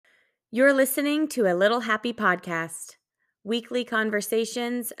You're listening to a Little Happy Podcast, weekly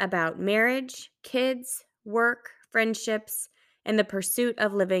conversations about marriage, kids, work, friendships, and the pursuit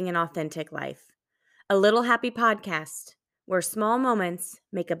of living an authentic life. A Little Happy Podcast, where small moments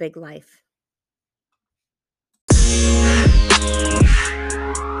make a big life.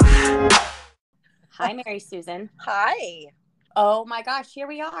 Hi, Mary Susan. Hi. Oh my gosh, here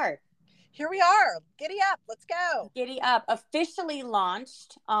we are. Here we are. Giddy up. Let's go. Giddy up. Officially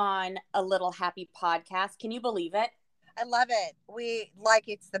launched on a Little Happy Podcast. Can you believe it? I love it.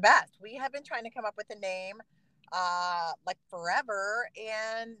 It's the best. We have been trying to come up with a name like forever,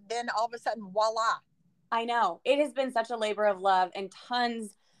 and then all of a sudden, voila. I know. It has been such a labor of love and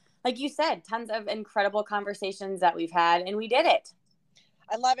tons, like you said, tons of incredible conversations that we've had, and we did it.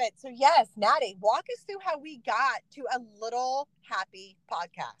 I love it. So yes, Nattie, walk us through how we got to a Little Happy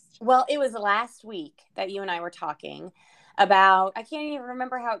Podcast. Well, it was last week that you and I were talking about, I can't even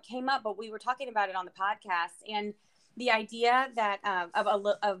remember how it came up, but we were talking about it on the podcast, and the idea that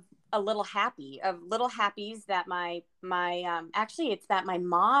of a little happy, of little happies that actually it's that my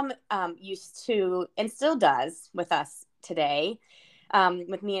mom used to and still does with us today,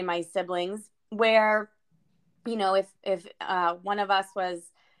 with me and my siblings, where if one of us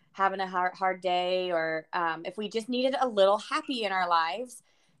was having a hard day, or if we just needed a little happy in our lives,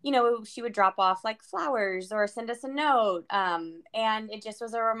 she would drop off like flowers or send us a note, and it just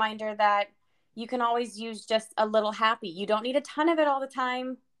was a reminder that you can always use just a little happy. You don't need a ton of it all the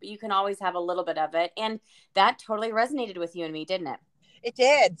time, but you can always have a little bit of it. And that totally resonated with you and me, didn't it? It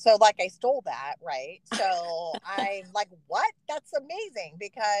did. So I stole that, right? So I'm like, what? That's amazing,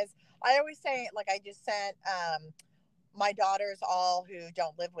 because I always say, I just sent my daughters, all who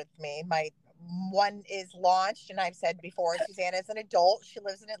don't live with me. My one is launched, and I've said before, Susanna is an adult. She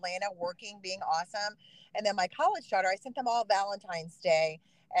lives in Atlanta, working, being awesome. And then my college daughter, I sent them all Valentine's Day,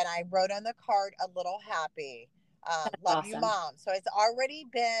 and I wrote on the card, a little happy. Love Awesome. you, Mom. So it's already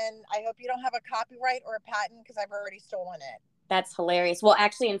been, I hope you don't have a copyright or a patent, because I've already stolen it. That's hilarious. Well,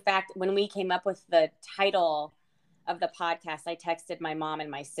 actually, in fact, when we came up with the title of the podcast, I texted my mom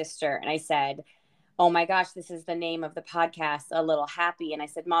and my sister, and I said, oh my gosh, this is the name of the podcast, A Little Happy. And I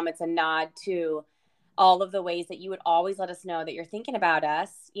said, Mom, it's a nod to all of the ways that you would always let us know that you're thinking about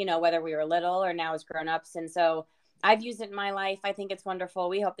us, whether we were little or now as grown-ups. And so I've used it in my life. I think it's wonderful.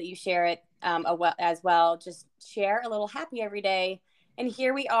 We hope that you share it as well. Just share a little happy every day. And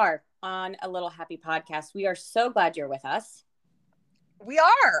here we are on A Little Happy Podcast. We are so glad you're with us. We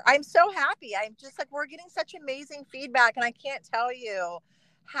are. I'm so happy. I'm just we're getting such amazing feedback, and I can't tell you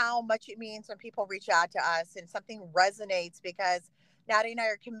how much it means when people reach out to us and something resonates, because Nattie and I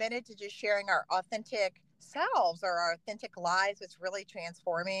are committed to just sharing our authentic selves, or our authentic lives. It's really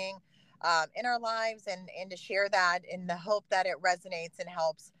transforming in our lives, and to share that in the hope that it resonates and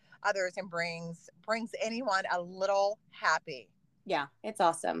helps others, and brings anyone a little happy. Yeah, it's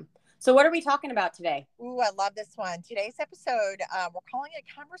awesome. So what are we talking about today? Ooh, I love this one. Today's episode, we're calling it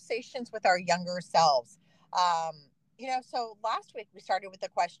Conversations with Our Younger Selves. So last week we started with the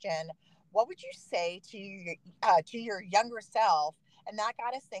question, what would you say to your younger self? And that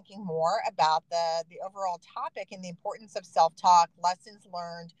got us thinking more about the overall topic and the importance of self-talk, lessons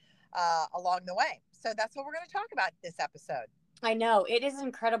learned along the way. So that's what we're going to talk about this episode. I know. It is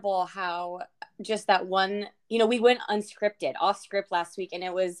incredible how just that one, we went unscripted, off script last week, and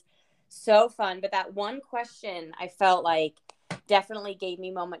it was so fun. But that one question, I felt like definitely gave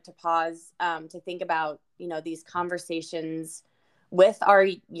me a moment to pause, to think about, these conversations with our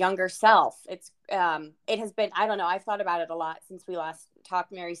younger self. It has been, I don't know, I've thought about it a lot since we last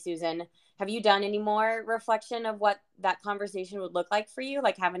talked, Mary Susan. Have you done any more reflection of what that conversation would look like for you,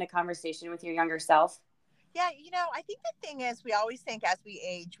 like having a conversation with your younger self? Yeah, I think the thing is, we always think as we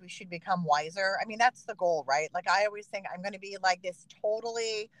age, we should become wiser. I mean, that's the goal, right? I always think I'm going to be like this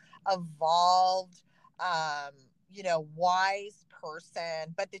totally evolved, wise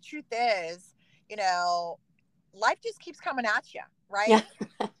person. But the truth is, life just keeps coming at you, right? Yeah.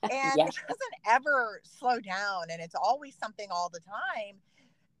 And Yeah. it doesn't ever slow down, and it's always something all the time.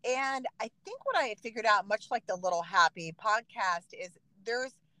 And I think what I had figured out, much like the Little Happy podcast, is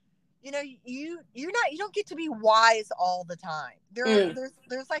there's you don't get to be wise all the time.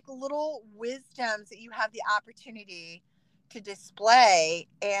 There's like little wisdoms that you have the opportunity to display,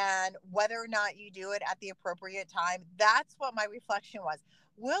 and whether or not you do it at the appropriate time, that's what my reflection was.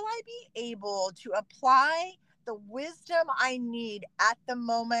 Will I be able to apply the wisdom I need at the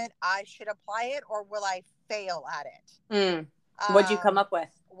moment I should apply it, or will I fail at it? What'd you come up with?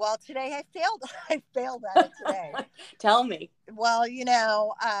 Well, today I failed. I failed at it today. Tell me. Well,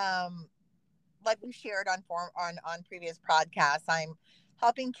 like we shared on previous podcasts, I'm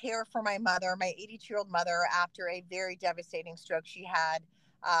helping care for my mother, my 82-year-old mother, after a very devastating stroke she had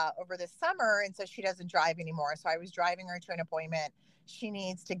over the summer. And so she doesn't drive anymore. So I was driving her to an appointment she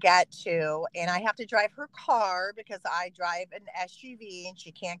needs to get to. And I have to drive her car because I drive an SUV and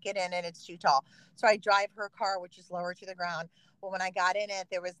she can't get in it. It's too tall. So I drive her car, which is lower to the ground. Well, when I got in it,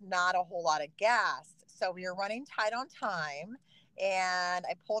 there was not a whole lot of gas. So we were running tight on time. And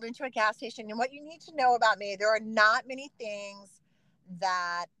I pulled into a gas station. And what you need to know about me, there are not many things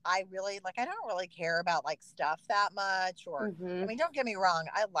that I really like. I don't really care about like stuff that much. Or, I Mm-hmm. mean, don't get me wrong.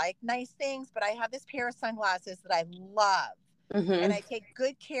 I like nice things, but I have this pair of sunglasses that I love. And Mm-hmm. I take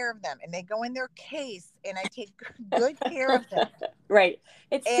good care of them. And they go in their case. And I take good care of them. Right.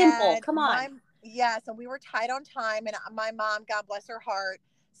 It's simple. And Come on. yes, and we were tight on time. And my mom, God bless her heart,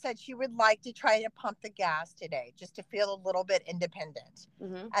 said she would like to try to pump the gas today just to feel a little bit independent.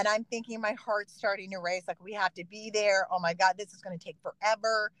 Mm-hmm. And I'm thinking my heart's starting to race. Like, we have to be there. Oh my God, this is going to take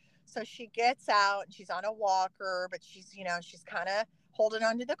forever. So she gets out and she's on a walker, but she's, she's kind of holding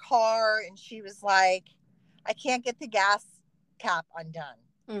onto the car. And she was like, I can't get the gas cap undone.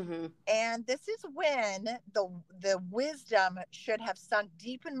 Mm-hmm. And this is when the wisdom should have sunk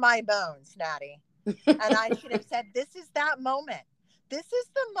deep in my bones, Nattie. And I should have said, this is that moment. This is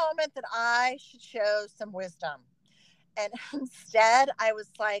the moment that I should show some wisdom. And instead, I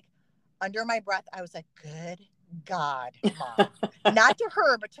was like, under my breath, I was like, good God, Mom. Not to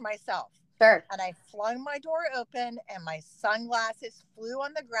her, but to myself. Sure. And I flung my door open and my sunglasses flew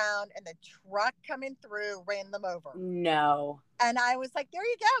on the ground and the truck coming through ran them over. No. And I was like, there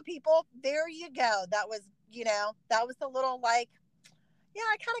you go, people. There you go. That was, that was the little like, yeah,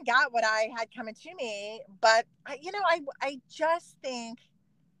 I kind of got what I had coming to me. But, I just think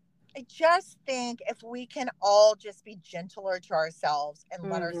if we can all just be gentler to ourselves and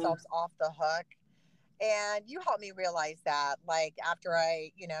let Mm-hmm. ourselves off the hook. And you helped me realize that, like, after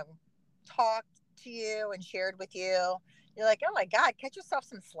I, talked to you and shared with you, you're like, oh my God, cut yourself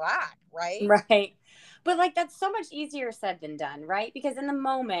some slack, right? Right. But like that's so much easier said than done, right? Because in the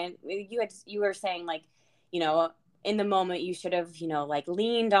moment you were saying like, you know, in the moment you should have, like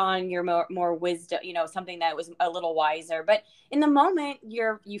leaned on your more wisdom, something that was a little wiser. But in the moment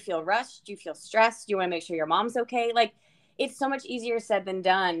you feel rushed, you feel stressed, you want to make sure your mom's okay. Like it's so much easier said than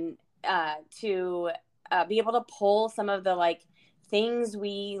done to be able to pull some of the like things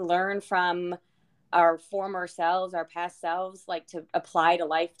we learn from our former selves, our past selves, like to apply to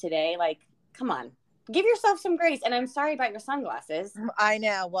life today. Like, come on, give yourself some grace. And I'm sorry about your sunglasses. I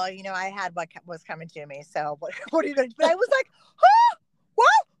know. Well, I had what was coming to me. So what are you going to do? But I was like, oh, what?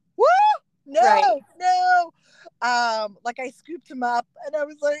 Right. No, no. Like I scooped him up and I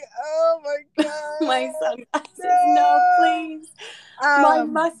was like, oh my My God, sunglasses. No, no. please. I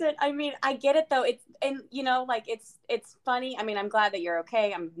mustn't. I mean, I get it though. It's, and like it's funny. I mean, I'm glad that you're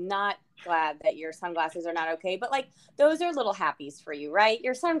okay. I'm not glad that your sunglasses are not okay, but like those are little happies for you, right?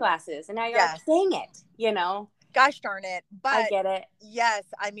 Your sunglasses. And now you're like, Yes. dang it. Gosh darn it. I But get it. yes,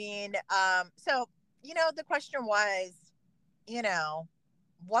 I mean, so, the question was,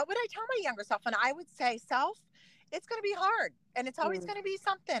 what would I tell my younger self? And I would say, self, it's going to be hard and it's always going to be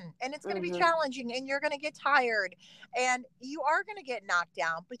something and it's going to be Mm-hmm. challenging and you're going to get tired and you are going to get knocked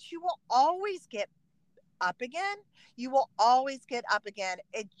down, but you will always get up again. You will always get up again.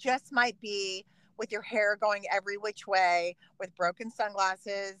 It just might be with your hair going every which way, with broken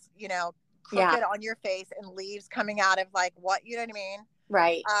sunglasses, Yeah. crooked on your face and leaves coming out of like what, you know what I mean?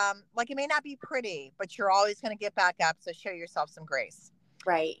 Right. Like it may not be pretty, but you're always going to get back up. So show yourself some grace.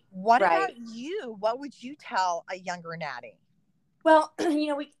 Right. What Right. about you? What would you tell a younger Nattie? Well,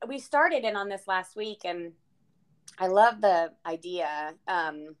 we started in on this last week, and I love the idea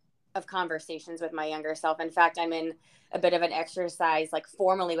of conversations with my younger self. In fact, I'm in a bit of an exercise, like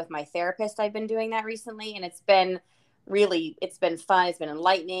formally with my therapist. I've been doing that recently, and it's been fun. It's been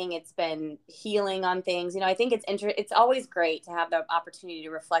enlightening. It's been healing on things. I think it's always great to have the opportunity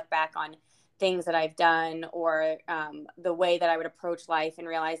to reflect back on things that I've done or the way that I would approach life and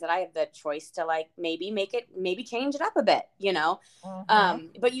realize that I have the choice to like maybe change it up a bit.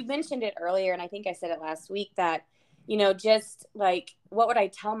 Mm-hmm. But you mentioned it earlier, and I think I said it last week that, just like, what would I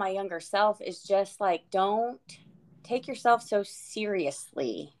tell my younger self is just like, don't take yourself so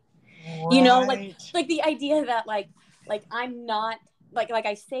seriously. Like, Right. the idea that like I'm not like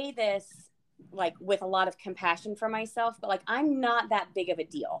I say this like with a lot of compassion for myself, but like I'm not that big of a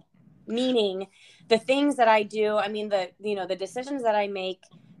deal. Meaning the things that I do, I mean the decisions that I make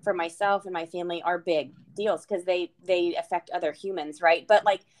for myself and my family are big deals because they affect other humans, right?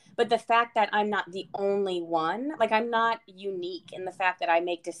 But the fact that I'm not the only one, like I'm not unique in the fact that I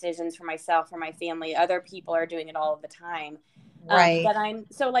make decisions for myself, for my family, other people are doing it all of the time. Right. That I'm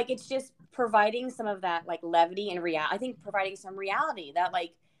so like, it's just providing some of that like levity and I think providing some reality that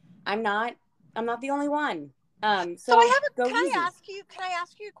like I'm not I'm not the only one. So I So have go easy. can I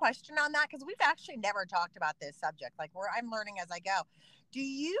ask you a question on that? Because we've actually never talked about this subject. Like where I'm learning as I go. Do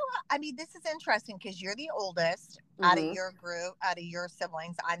you, I mean, this is interesting because you're the oldest out of Hmm. your group, out of your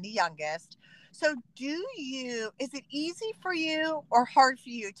siblings. I'm the youngest. So is it easy for you or hard for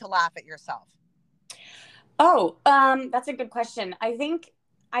you to laugh at yourself? Oh, that's a good question. I think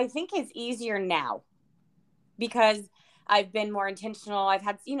it's easier now because I've been more intentional. I've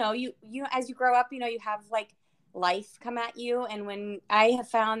had, you as you grow up, you have like life come at you. And when I have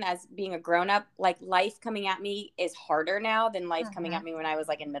found as being a grown up, like life coming at me is harder now than life coming Mm-hmm. at me when I was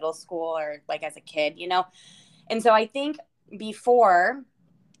like in middle school or like as a kid. And so I think before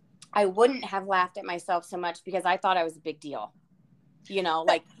I wouldn't have laughed at myself so much because I thought I was a big deal,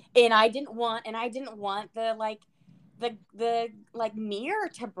 like, and I didn't want the like mirror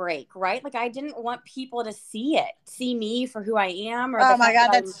to break, right? Like I didn't want people to see me for who I am, or the Oh my fact that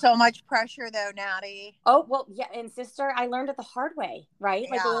God, I'm, that's so much pressure though, Natty. oh, well, yeah. And sister, I learned it the hard way, right?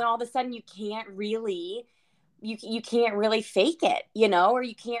 Like Yeah. when all of a sudden you can't really fake it, or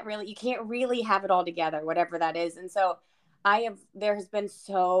you can't really have it all together, whatever that is. And so there has been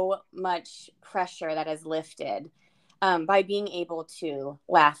so much pressure that has lifted by being able to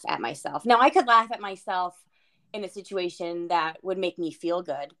laugh at myself. Now I could laugh at myself in a situation that would make me feel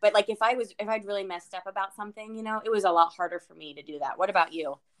good. But like if I'd really messed up about something, it was a lot harder for me to do that. What about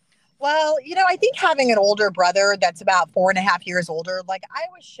you? Well, I think having an older brother that's about 4.5 years older, like I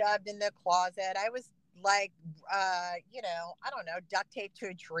was shoved in the closet. I was like, I don't know, duct taped to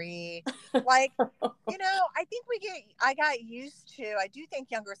a tree. Like, I think I got used to, I do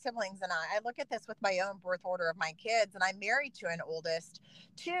think younger siblings and I look at this with my own birth order of my kids, and I'm married to an oldest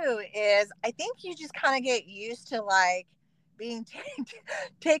too, is I think you just kind of get used to like being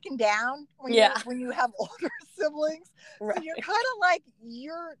taken down Yeah. when you have older siblings. So you're Right. kind of like,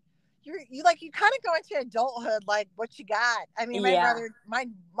 you kind of go into adulthood like what you got. I mean, Yeah. my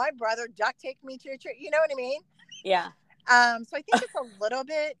brother duct taped me to a tree. You know what I mean? Yeah. So I think it's a little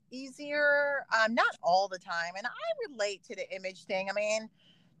bit easier, not all the time. And I relate to the image thing. I mean,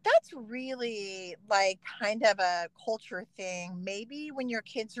 that's really like kind of a culture thing. Maybe when your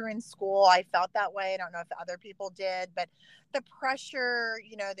kids are in school, I felt that way. I don't know if other people did, but the pressure,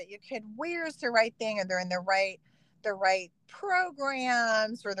 that your kid wears the right thing and they're in the right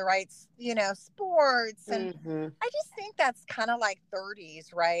programs or the right, sports. And Hmm. I just think that's kind of like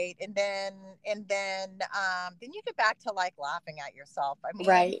 30s, right? And then you get back to like laughing at yourself. I mean,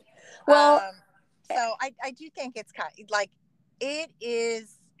 Right. Well, um, so I do think it's kind of like it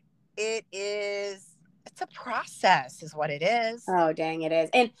is it's a process is what it is. oh, dang, it is.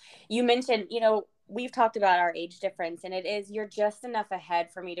 And you mentioned, we've talked about our age difference, and it is, you're just enough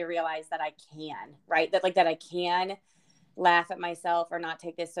ahead for me to realize that I can, right? That I can laugh at myself or not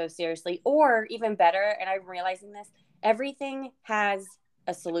take this so seriously. Or even better, and I'm realizing this, everything has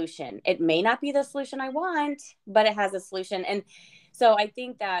a solution. It may not be the solution I want, but it has a solution. And so I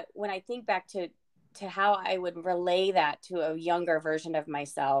think that when I think back to how I would relay that to a younger version of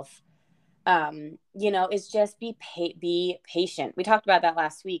myself, is just be patient. We talked about that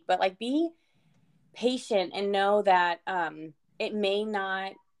last week, but like be patient and know that it may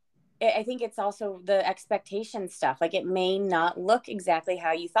not, I think it's also the expectation stuff. Like it may not look exactly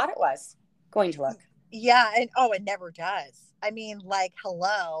how you thought it was going to look. Yeah, and oh, it never does. I mean, like,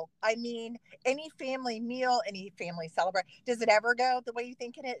 hello. I mean, any family meal, any family celebrate, does it ever go the way you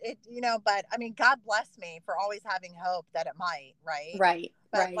think but I mean, God bless me for always having hope that it might, right? Right,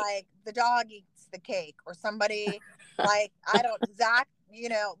 But right. like the dog eats the cake or somebody like I don't Zach,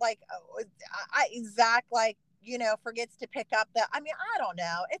 like Zach like, forgets to pick up I mean, I don't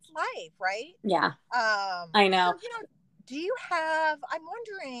know. It's life, right? Yeah, I So, know. do you have, I'm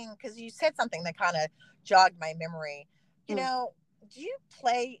wondering, because you said something that kind of jogged my memory, you Mm. know, do you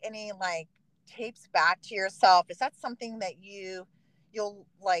play any like tapes back to yourself? Is that something that you'll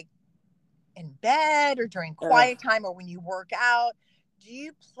like in bed or during Ugh. quiet time or when you work out? Do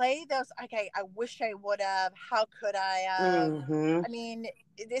you play those? Okay, I wish I would have. How could I have? Hmm. I mean,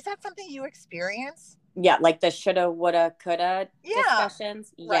 is that something you experience? Yeah, like the shoulda, woulda, coulda Yeah,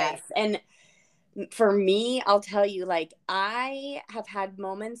 discussions. Yes. right. And for me, I'll tell you, like, I have had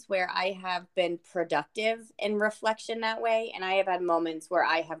moments where I have been productive in reflection that way. And I have had moments where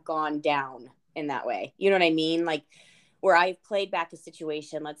I have gone down in that way. You know what I mean? Like, where I've played back a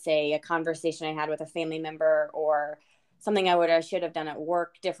situation, let's say a conversation I had with a family member, or something I should have done at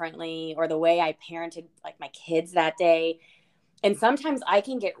work differently, or the way I parented like my kids that day. And sometimes I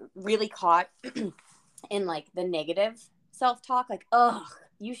can get really caught in like the negative self-talk, like, oh,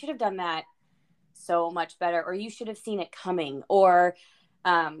 you should have done that so much better, or you should have seen it coming, or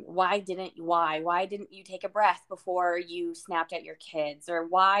why didn't you take a breath before you snapped at your kids, or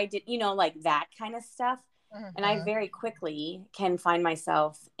why did like that kind of stuff. And I Mm-hmm. very quickly can find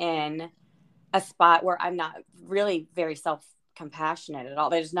myself in a spot where I'm not really very self compassionate at all.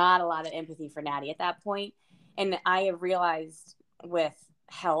 There's not a lot of empathy for Nattie at that point. And I have realized with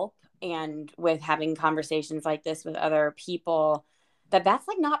help and with having conversations like this with other people that that's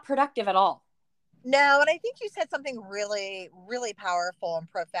like not productive at all. No, and I think you said something really, really powerful and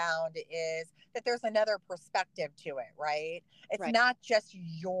profound is that there's another perspective to it, right? It's Right. not just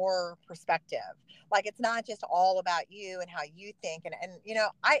your perspective. Like it's not just all about you and how you think. And I mean,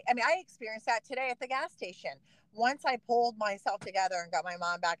 I experienced that today at the gas station. Once I pulled myself together and got my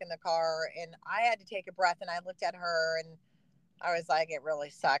mom back in the car and I had to take a breath and I looked at her and I was like, it really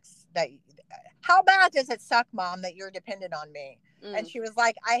sucks that, how bad does it suck, mom, that you're dependent on me? And Mm, she was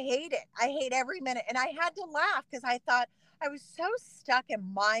like, I hate it. I hate every minute. And I had to laugh because I thought I was so stuck in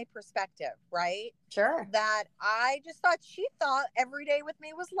my perspective, right? sure. That I just thought she thought every day with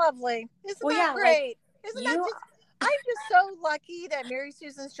me was lovely. Isn't Well, that yeah, like great? Isn't that you, just, I'm just so lucky that Mary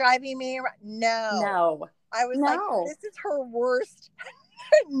Susan's driving me around. No, no, I was like, no, this is her worst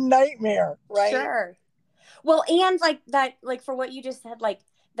nightmare, right? sure. Well, and like that, like for what you just said, like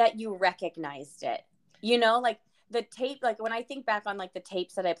that you recognized it, like the tape, like when I think back on like the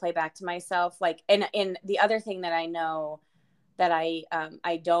tapes that I play back to myself, like, and the other thing that I know that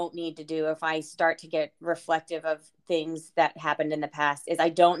I don't need to do if I start to get reflective of things that happened in the past is I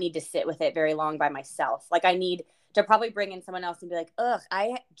don't need to sit with it very long by myself. Like I need to probably bring in someone else and be like, ugh,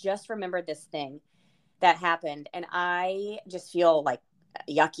 I just remembered this thing that happened and I just feel like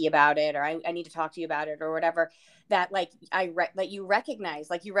yucky about it, or I need to talk to you about it or whatever. That like that you recognize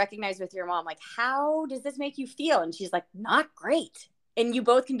with your mom, like, how does this make you feel? And she's like, not great. And you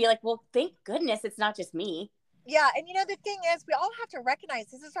both can be like, well, thank goodness it's not just me. Yeah, and the thing is, we all have to recognize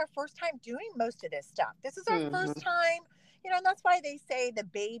this is our first time doing most of this stuff. This is our Mm-hmm. first time, and that's why they say the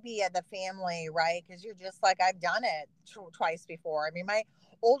baby of the family, right? Because you're just like, I've done it twice before. I mean, my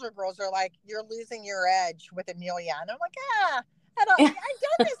older girls are like, you're losing your edge with Amelia. And I'm like, I've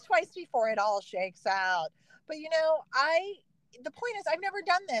done this twice before. It all shakes out. But, the point is, I've never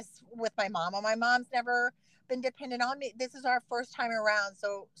done this with my mom, and my mom's never been dependent on me. This is our first time around.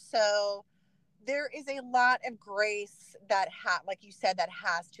 So there is a lot of grace that like you said, that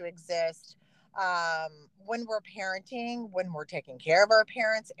has to exist when we're parenting, when we're taking care of our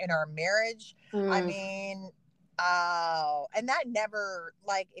parents in our marriage. I Mm. mean, oh, and that never,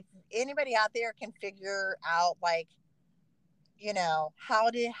 like, if anybody out there can figure out, like, how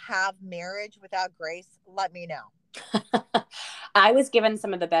to have marriage without grace, let me know. I was given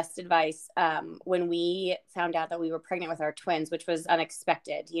some of the best advice when we found out that we were pregnant with our twins, which was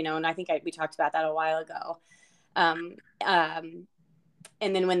unexpected, and I think we talked about that a while ago. Um, um,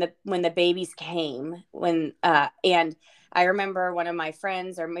 and then when the babies came, and I remember one of my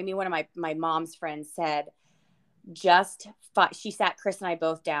friends, or maybe one of my mom's friends, said, she sat Chris and I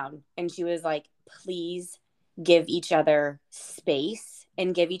both down, and she was like, please give each other space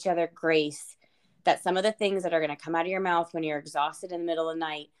and give each other grace, that some of the things that are going to come out of your mouth when you're exhausted in the middle of the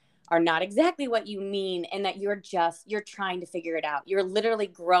night are not exactly what you mean, and that you're trying to figure it out. You're literally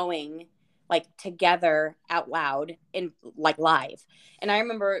growing like together out loud and like live. And I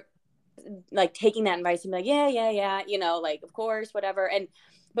remember like taking that advice and be like, yeah, like, of course, whatever.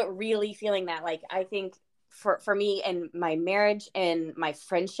 But really feeling that, like, I think for me and my marriage and my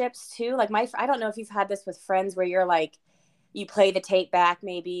friendships too, like I don't know if you've had this with friends where you're like, you play the tape back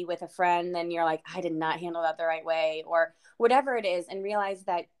maybe with a friend and you're like, I did not handle that the right way, or whatever it is, and realize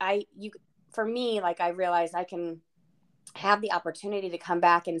that for me, like, I realized I can have the opportunity to come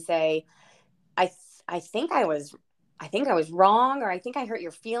back and say, I I think I was wrong, or I think I hurt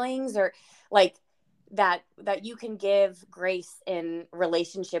your feelings, or like that you can give grace in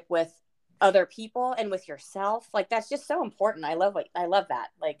relationship with other people and with yourself. Like, that's just so important. I love that.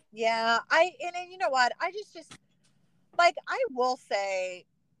 Like, Yeah, and you know what, I just like, I will say,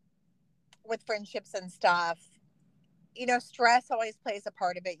 with friendships and stuff, stress always plays a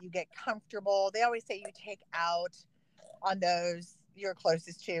part of it. You get comfortable. They always say you take out on those you're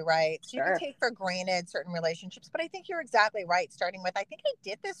closest to, right? So you can sure. take for granted certain relationships. But I think you're exactly right. Starting with, I think I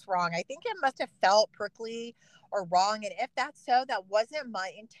did this wrong. I think it must have felt prickly or wrong. And if that's so, that wasn't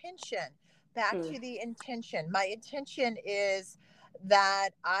my intention. Back Mm. to the intention. My intention is that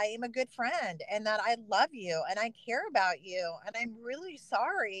I am a good friend and that I love you and I care about you. And I'm really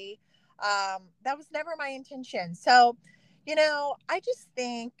sorry. That was never my intention. So, I just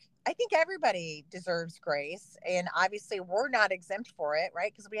think I think everybody deserves grace. And obviously, we're not exempt for it,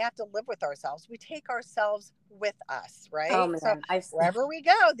 right? Because we have to live with ourselves. We take ourselves with us, Oh right? So man, I've wherever we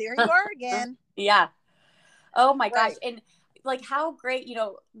go, there you are again. yeah. Oh my gosh. Right. And like how great,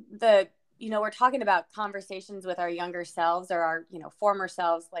 the we're talking about conversations with our younger selves or our, former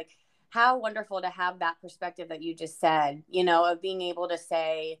selves, like how wonderful to have that perspective that you just said, of being able to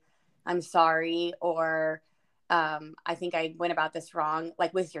say, I'm sorry, or I think I went about this wrong,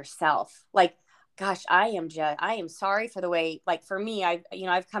 like with yourself. Like, gosh, I am sorry for the way, like for me,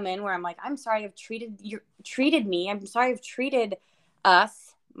 I've come in where I'm like, I'm sorry I've treated me. I'm sorry I've treated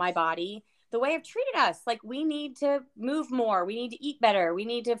us, my body, the way I've treated us. Like we need to move more. We need to eat better. We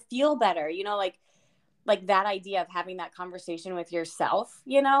need to feel better. Like that idea of having that conversation with yourself,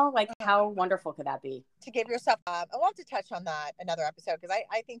 like how wonderful could that be? To give yourself, I want to touch on that another episode because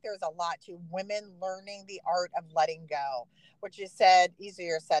I think there's a lot to women learning the art of letting go, which you said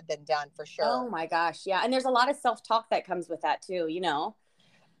easier said than done for Oh sure. my gosh. Yeah. And there's a lot of self-talk that comes with that too,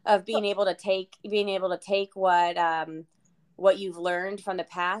 of So, being able to take what you've learned from the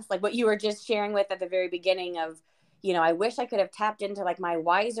past, like what you were just sharing with at the very beginning of, I wish I could have tapped into like my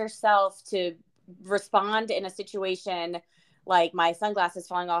wiser self to respond in a situation like my sunglasses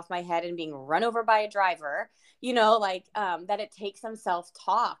falling off my head and being run over by a driver, like that it takes some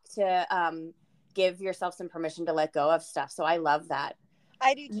self-talk to give yourself some permission to let go of stuff. So I love that.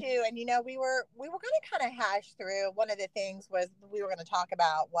 I do too. And we were going to kind of hash through one of the things was we were going to talk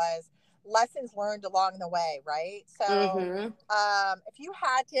about was lessons learned along the way, right? So, Mm-hmm. if you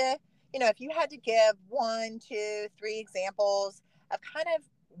had to, if you had to give one, two, three examples of kind of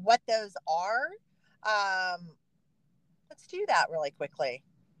what those are, um, let's do that really quickly.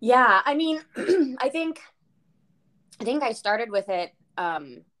 Yeah, I mean, I think I started with it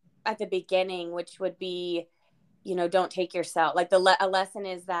at the beginning, which would be, don't take yourself. Like a lesson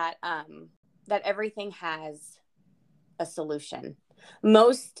is that that everything has a solution.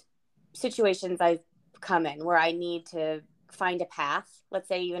 Most situations I've come in where I need to find a path, let's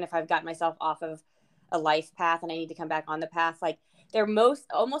say even if I've got myself off of a life path and I need to come back on the path, like there most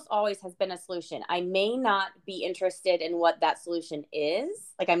almost always has been a solution. I may not be interested in what that solution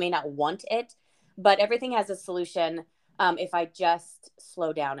is, like I may not want it, but everything has a solution if I just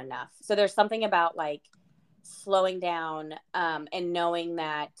slow down enough. So there's something about like slowing down and knowing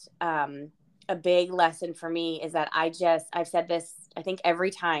that a big lesson for me is that I've said this, I think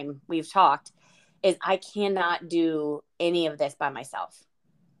every time we've talked, is I cannot do any of this by myself.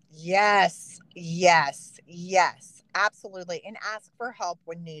 Yes, yes, yes, absolutely. And ask for help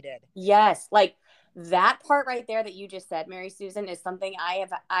when needed. Yes, like that part right there that you just said, Mary Susan, is something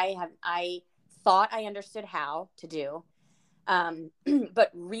I thought I understood how to do.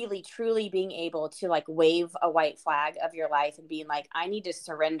 But really truly being able to like wave a white flag of your life and being like, I need to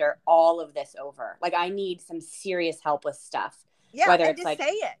surrender all of this over. Like I need some serious help with stuff. Yeah, Whether and it's to like,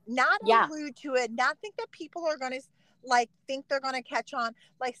 say it, not yeah, allude to it, not think that people are going to like think they're going to catch on.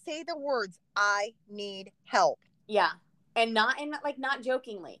 Like say the words, "I need help." yeah. And like not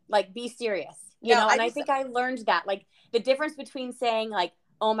jokingly, like be serious, No, I and I just think I learned that like the difference between saying like,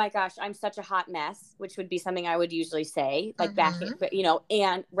 oh my gosh, I'm such a hot mess, which would be something I would usually say, like back it, Mhm. but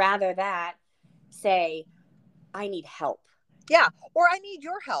and rather that say, I need help. Yeah, or I need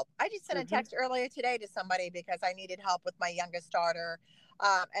your help. I just sent a Hmm. text earlier today to somebody because I needed help with my youngest daughter.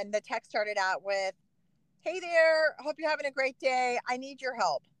 And the text started out with, "Hey there, hope you're having a great day. I need your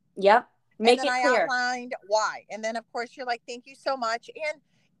help." Yep. And Make then it I clear. outlined why. And then, of course, you're like, "Thank you so much." And,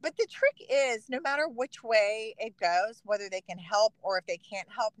 but the trick is no matter which way it goes, whether they can help or if they can't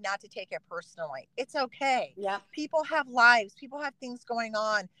help, not to take it personally. It's okay. Yep. People have lives, people have things going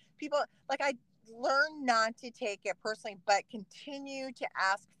on. People, like, I learn not to take it personally, but continue to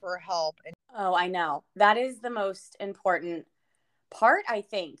ask for help. And Oh, I know. That is the most important part, I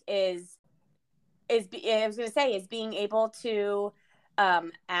think, I was going to say is being able to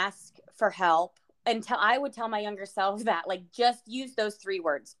ask for help. Until I would tell my younger self that like just use those three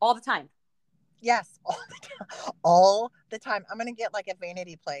words all the time. yes, all the time, all the time. I'm going to get like a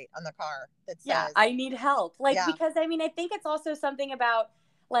vanity plate on the car that Yeah, says, I need help. Like yeah, because I mean I think it's also something about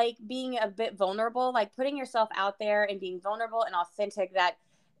like being a bit vulnerable, like putting yourself out there and being vulnerable and authentic that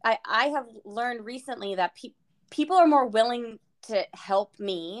I have learned recently that people are more willing to help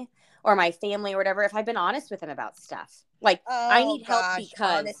me or my family or whatever if I've been honest with them about stuff. Like I oh need help gosh,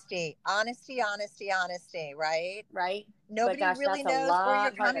 because, honesty, honesty, honesty, honesty, right? right? But Nobody gosh, really that's a knows where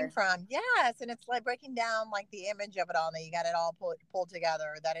you're lot coming harder. from. Yes, and it's like breaking down like the image of it all. That you got it all pulled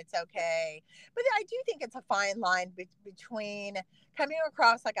together. That it's okay, but I do think it's a fine line between coming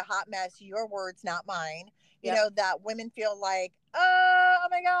across like a hot mess, your words, not mine. Yep. That women feel like Oh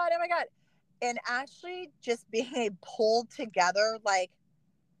my God. Oh my God. And actually just being a pulled together, like,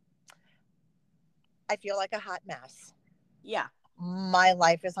 I feel like a hot mess. Yeah. My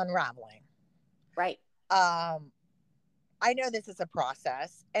life is unraveling. Right. Um, I know this is a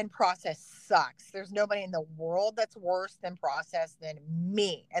process, and process sucks. There's nobody in the world that's worse than process than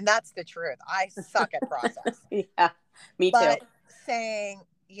me. And that's the truth. I suck at process. Yeah. Me too. But saying,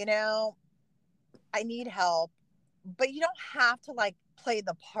 I need help, but you don't have to like play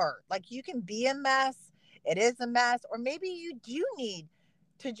the part. Like, you can be a mess. It is a mess. Or maybe you do need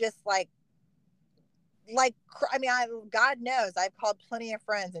to just I mean, God knows I've called plenty of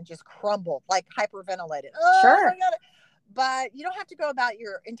friends and just crumbled, like hyperventilated. Oh my Sure. God. But you don't have to go about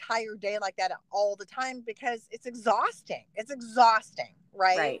your entire day like that all the time, because it's exhausting. It's exhausting,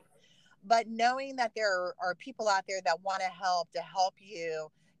 right? Right. But knowing that there are people out there that want to help you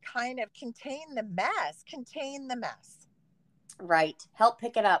kind of contain the mess. Right. Help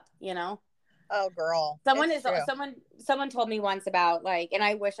pick it up, you know? Oh, girl, Someone it's is true. someone told me once about like, and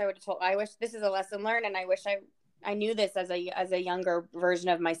I wish I would have told, I wish this is a lesson learned, and I wish I knew this as a younger version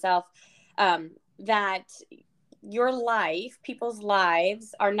of myself, that your life, people's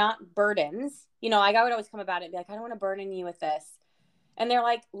lives are not burdens. You know, I would always come about it and be like, I don't want to burden you with this. And they're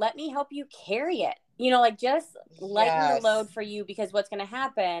like, let me help you carry it. You know, like just lighten the load Yes. for you, because what's going to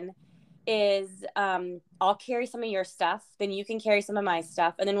happen is I'll carry some of your stuff, then you can carry some of my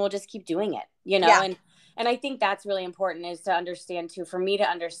stuff, and then we'll just keep doing it, you know? Yeah. And I think that's really important, is to understand too, for me to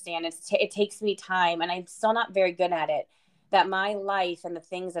understand, it takes me time, and I'm still not very good at it, that my life and the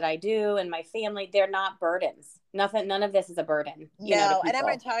things that I do and my family, they're not burdens. Nothing, none of this is a burden, you know, to No, and I'm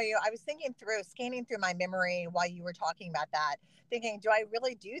going people. to tell you, I was scanning through my memory while you were talking about that, thinking, do I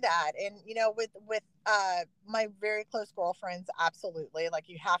really do that? And with my very close girlfriends, absolutely, like,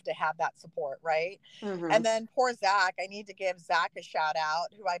 you have to have that support, right? Mm-hmm. And then poor Zach, I need to give Zach a shout out,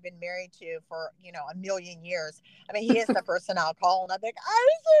 who I've been married to for a million years. I mean, he is the person I'll call, and I'm like,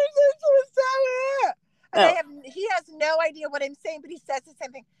 I'm so sorry. And Oh, he has no idea what I'm saying, but he says the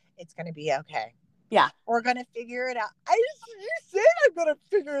same thing. It's going to be okay. yeah. We're gonna figure it out. You said I'm gonna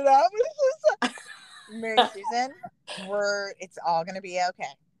figure it out. Mary Susan, it's all gonna be okay,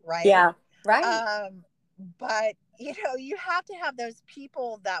 right? Yeah. Right. Um, but you have to have those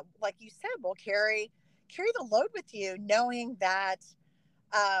people that, like you said, will carry the load with you,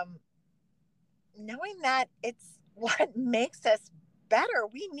 um, knowing that it's what makes us better.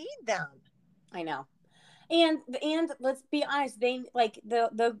 We need them. I know. And let's be honest, they like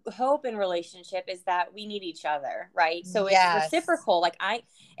the hope in relationship is that we need each other, right? So it's Yes, reciprocal. Like I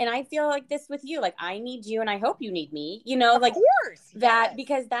feel like this with you, like I need you and I hope you need me, you know, of like course. that, Yes.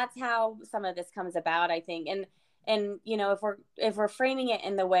 because that's how some of this comes about, I think. And you know, if we're framing it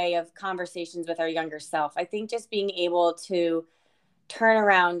in the way of conversations with our younger self, I think just being able to turn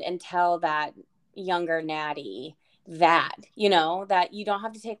around and tell that younger Natty that, you know, that you don't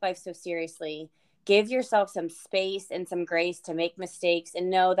have to take life so seriously. Give yourself some space and some grace to make mistakes, and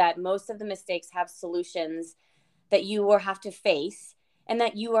know that most of the mistakes have solutions that you will have to face, and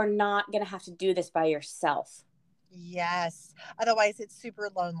that you are not going to have to do this by yourself. Yes. Otherwise, it's super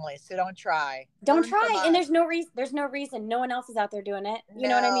lonely. So don't try. Don't Learn from try. And us. there's no reason. No one else is out there doing it. You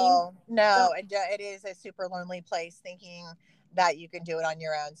know what I mean? No, no. Don't. It is a super lonely place, thinking that you can do it on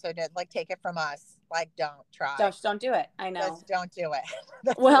your own. So, like, take it from us. Like, don't try. Josh, don't do it. I know. Just don't do it.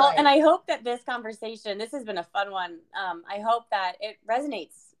 That's Well, and right. I hope that this conversation, this has been a fun one. I hope that it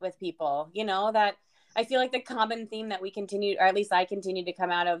resonates with people, you know, that I feel like the common theme that we continue, or at least I continue to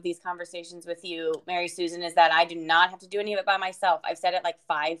come out of these conversations with you, Mary Susan, is that I do not have to do any of it by myself. I've said it like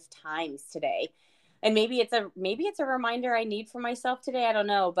 5 times today. And maybe it's a reminder I need for myself today. I don't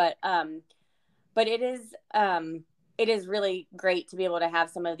know. But it is really great to be able to have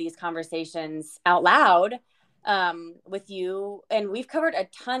some of these conversations out loud with you. And we've covered a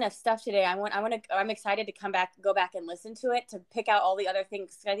ton of stuff today. I'm excited to go back and listen to it, to pick out all the other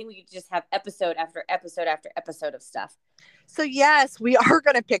things. I think we could just have episode after episode after episode of stuff. So yes, we are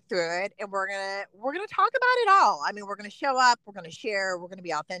going to pick through it, and we're gonna talk about it all. I mean, we're going to show up, we're going to share, we're going to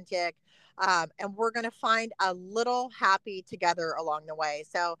be authentic, and we're going to find a little happy together along the way.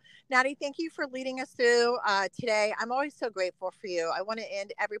 So, Natty, thank you for leading us through today. I'm always so grateful for you. I want to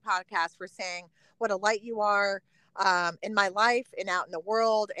end every podcast for saying what a light you are in my life and out in the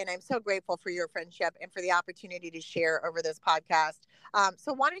world, and I'm so grateful for your friendship and for the opportunity to share over this podcast.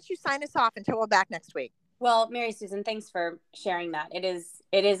 So, why don't you sign us off until we're back next week? Well, Mary Susan, thanks for sharing that. It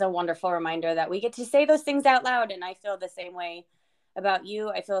is a wonderful reminder that we get to say those things out loud, and I feel the same way about you.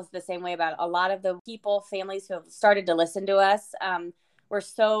 I feel the same way about a lot of the people, families who have started to listen to us. We're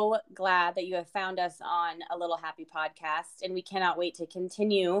so glad that you have found us on A Little Happy Podcast, and we cannot wait to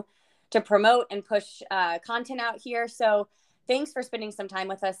continue to promote and push content out here. So thanks for spending some time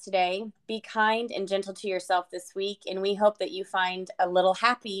with us today. Be kind and gentle to yourself this week, and we hope that you find a little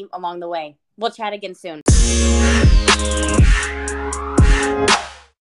happy along the way. We'll chat again soon.